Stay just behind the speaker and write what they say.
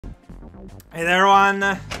Hey there,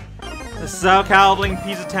 everyone. This is Cowbling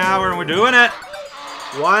Pizza Tower, and we're doing it.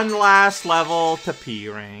 One last level to P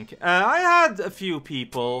rank. I had a few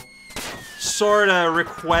people sorta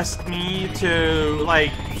request me to,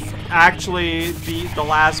 like, actually beat the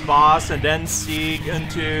last boss and then seek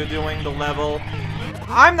into doing the level.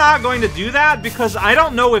 I'm not going to do that because I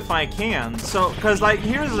don't know if I can. So, because, like,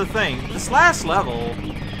 here's the thing. This last level,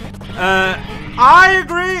 I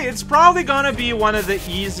agree, it's probably gonna be one of the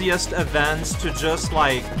easiest events to just,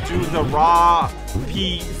 like, do the raw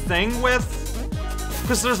P thing with.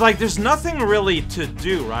 Because there's nothing really to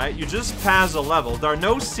do, right? You just pass a level. There are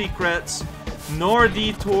no secrets, nor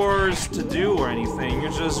detours to do or anything. You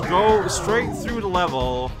just go straight through the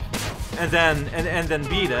level and then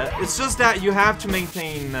beat it. It's just that you have to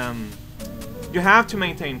maintain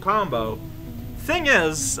combo. Thing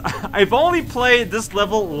is, I've only played this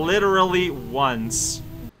level literally once.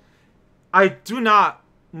 I do not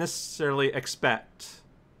necessarily expect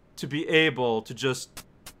to be able to just,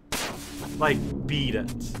 like, beat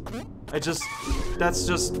it. That's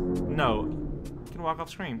just, no. You can walk off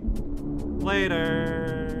screen.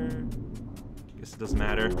 Later. Guess it doesn't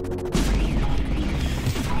matter.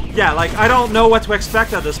 Yeah, like, I don't know what to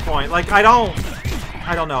expect at this point. Like, I don't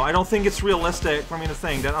know. I don't think it's realistic for me to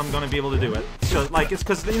think that I'm gonna be able to do it. So, like, it's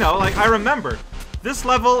because, you know, like, I remember. This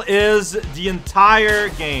level is the entire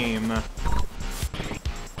game.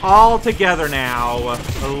 All together now.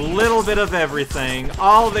 A little bit of everything.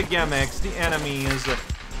 All the gimmicks, the enemies,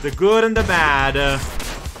 the good and the bad.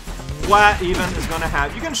 What even is gonna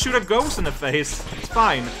happen? You can shoot a ghost in the face. It's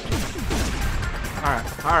fine. Alright.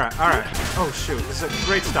 Oh, shoot. This is a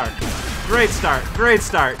great start. Great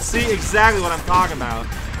start. See exactly what I'm talking about.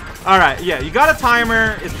 Alright, yeah, you got a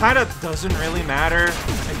timer. It kind of doesn't really matter,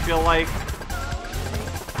 I feel like.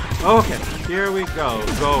 Okay, here we go.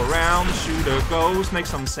 Go around, shoot a ghost, make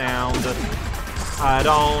some sound. I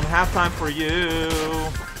don't have time for you.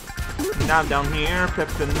 Now I'm down here,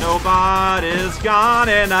 Pippin, nobody's gone,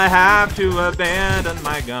 and I have to abandon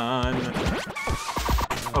my gun.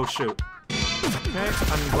 Oh, shoot. Okay,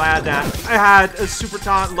 I'm glad that I had a super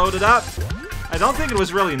taunt loaded up. I don't think it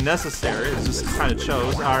was really necessary, it just kind of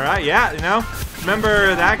chose. Alright, yeah, you know,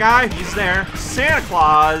 remember that guy? He's there. Santa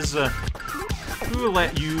Claus! Who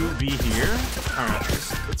let you be here? Alright,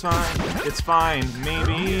 it's fine,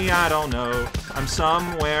 maybe, I don't know. I'm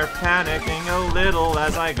somewhere panicking a little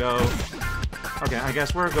as I go. Okay, I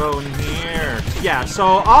guess we're going here. Yeah, so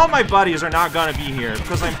all my buddies are not gonna be here,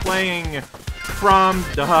 because I'm playing from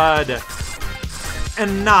the HUD.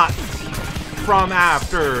 And not from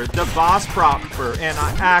after the boss proper, and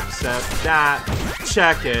I accept that.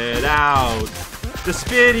 Check it out. The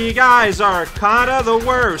Spitty guys are kinda the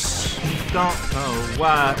worst. Don't know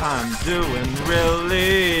what I'm doing,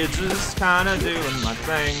 really. Just kinda doing my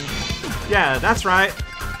thing. Yeah, that's right.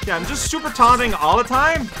 Yeah, I'm just super taunting all the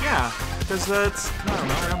time. Yeah, because it's, I don't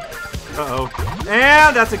know. Uh-oh.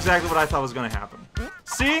 And that's exactly what I thought was gonna happen.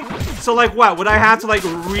 See? So, like, what? Would I have to, like,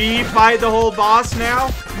 re-fight the whole boss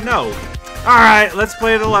now? No. Alright, let's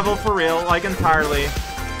play the level for real, like, entirely.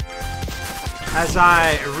 As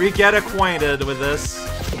I re-get acquainted with this.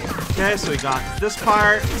 Okay, so we got this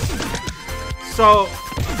part. So,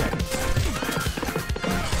 okay.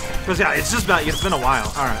 Because, yeah, it's been a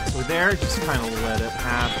while. Alright, so there, just kind of let it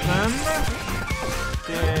happen.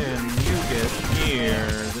 Then you get here.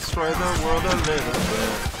 Destroy the world a little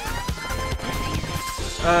bit.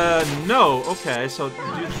 No. Okay, so do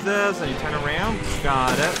this, and you turn around.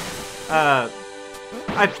 Got it.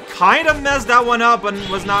 I kind of messed that one up and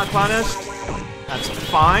was not punished. That's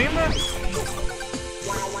fine.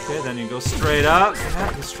 Okay, then you go straight up.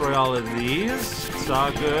 Yeah, destroy all of these. It's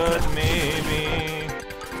all good, maybe.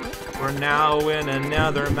 We're now in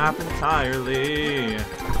another map entirely.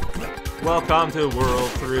 Welcome to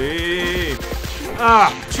World 3.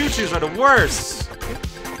 Ah, choo-choos are the worst.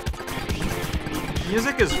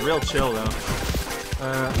 Music is real chill, though.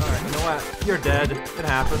 Alright, you know what? You're dead. It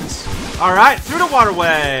happens. Alright, through the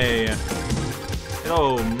waterway!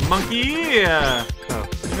 Hello, monkey! Oh,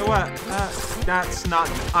 you know what? That's not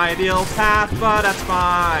the ideal path, but that's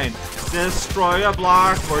fine. Destroy a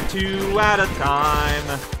block or two at a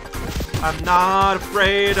time. I'm not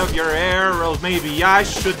afraid of your arrows. Maybe I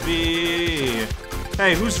should be.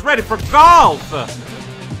 Hey, who's ready for golf?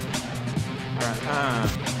 Alright,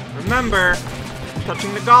 remember,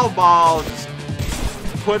 touching the golf ball just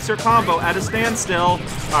puts your combo at a standstill.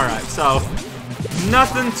 Alright, so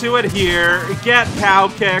nothing to it here. Get cow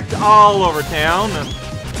kicked all over town.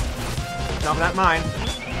 Not that mine.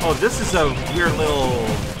 Oh, this is a weird little...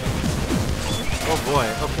 Oh boy,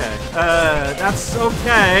 okay. That's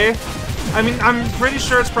okay. I mean, I'm pretty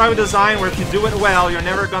sure it's probably designed where if you do it well, you're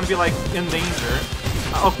never gonna be, like, in danger.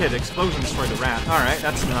 Okay, the explosion destroyed the rat. Alright,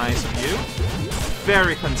 that's nice of you.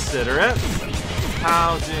 Very considerate.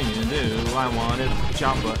 How do you do? I wanted to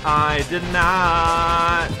jump, but I did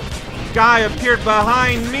not. Guy appeared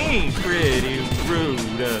behind me. Pretty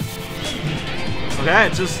rude. Okay,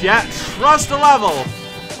 just, yeah, trust the level.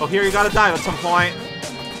 Oh, here you gotta dive at some point.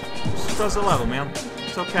 Just trust the level, man.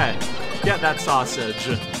 It's okay. Get that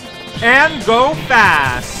sausage. And go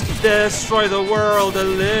fast. Destroy the world a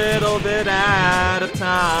little bit at a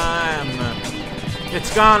time.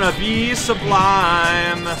 It's gonna be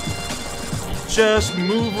sublime. Just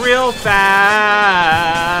move real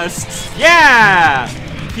fast. Yeah!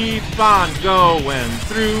 Keep on going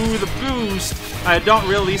through the boost. I don't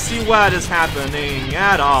really see what is happening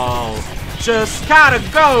at all. Just gotta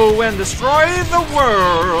go and destroy the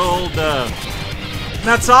world.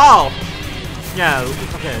 That's all. Yeah,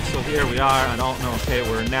 okay, so here we are. I don't know. Okay,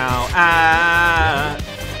 we're now at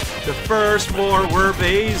the first war. We're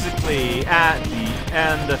basically at the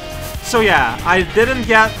end. So yeah, I didn't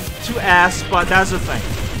get to S, but that's the thing.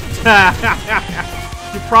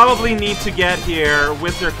 You probably need to get here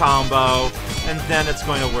with your combo, and then it's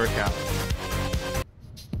going to work out.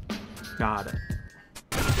 Got it.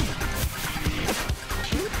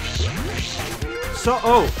 So,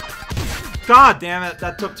 oh. God damn it,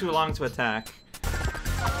 that took too long to attack.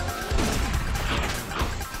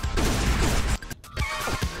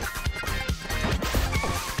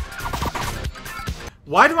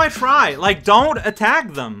 Why do I try? Like, don't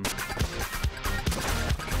attack them.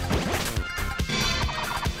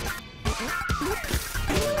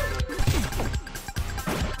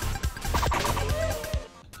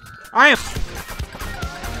 I am...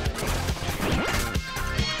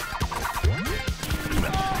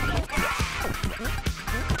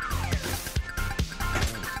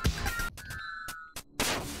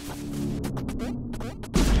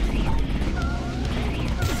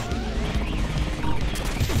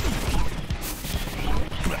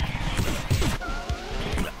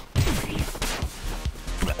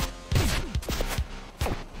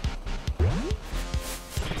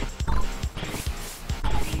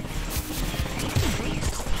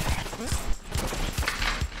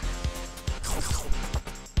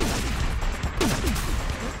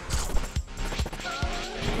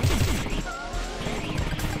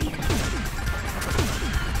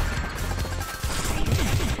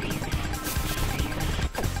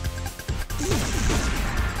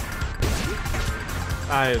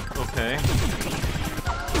 okay.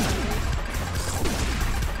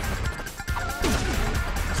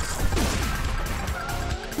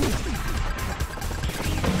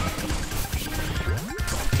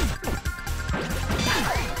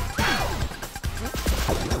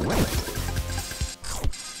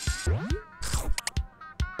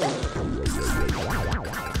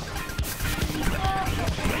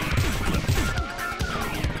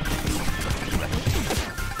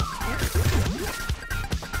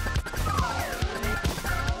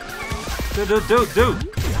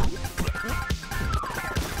 Dude.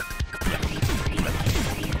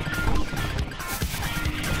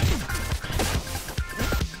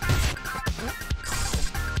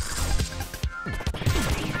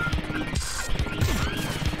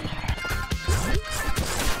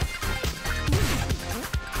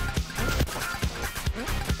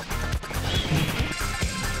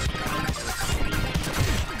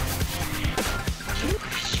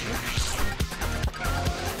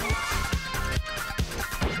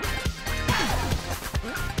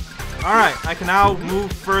 Alright, I can now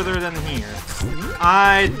move further than here.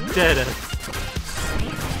 I did it.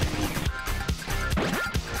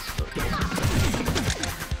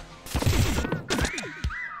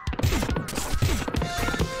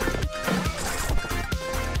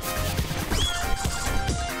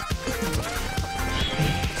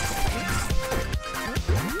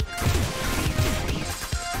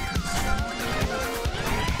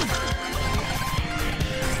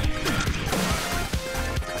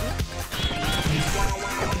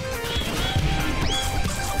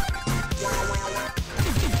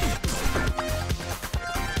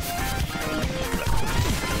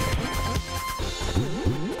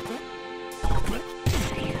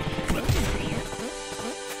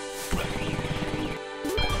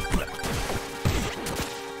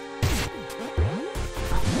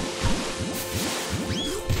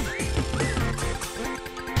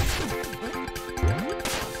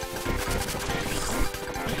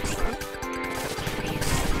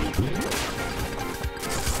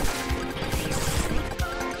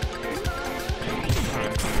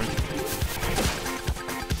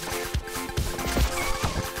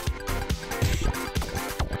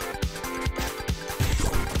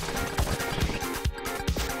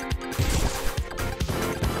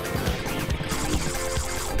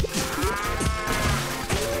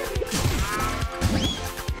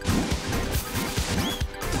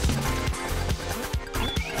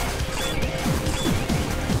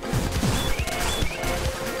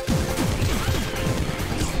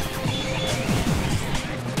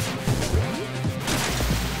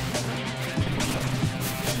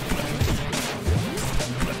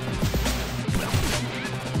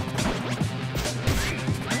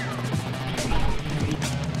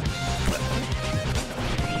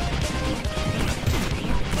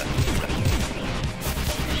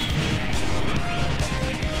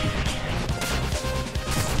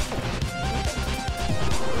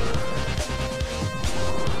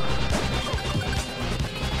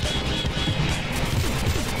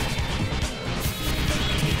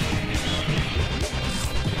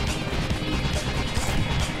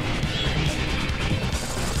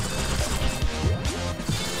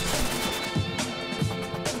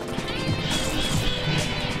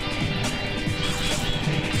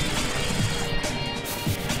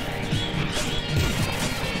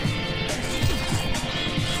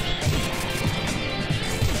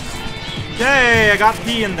 Yay, I got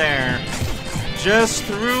P in there. Just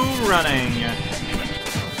through running.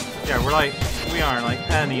 Yeah, we are like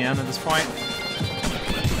at the end at this point.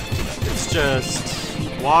 It's just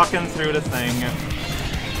walking through the thing.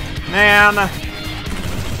 Man.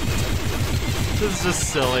 This is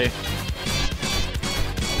just silly.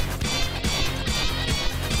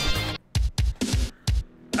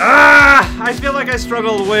 I feel like I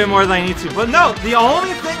struggled way more than I need to. But no, the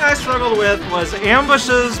only thing I struggled with was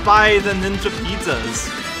ambushes by the ninja pizzas.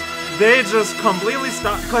 They just completely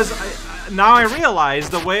stopped. Because now I realize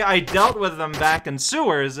the way I dealt with them back in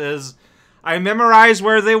sewers is I memorized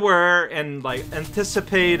where they were and like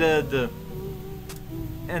anticipated the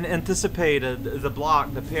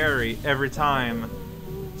block, the parry every time.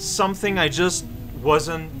 Something I just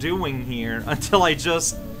wasn't doing here until I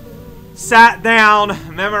just sat down,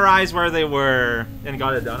 memorized where they were, and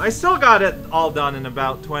got it done. I still got it all done in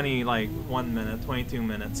about 1 minute, 22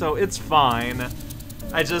 minutes, so it's fine.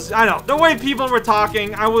 I don't know, the way people were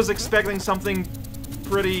talking, I was expecting something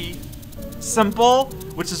pretty simple,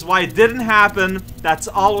 which is why it didn't happen. That's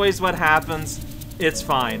always what happens. It's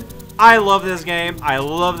fine. I love this game. I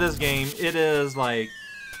love this game. It is, like,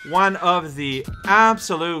 one of the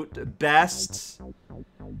absolute best.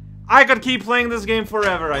 I could keep playing this game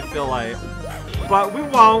forever, I feel like. But we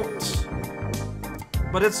won't.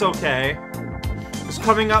 But it's okay. Because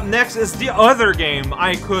coming up next is the other game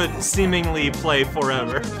I could seemingly play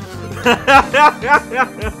forever.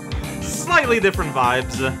 Slightly different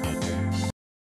vibes.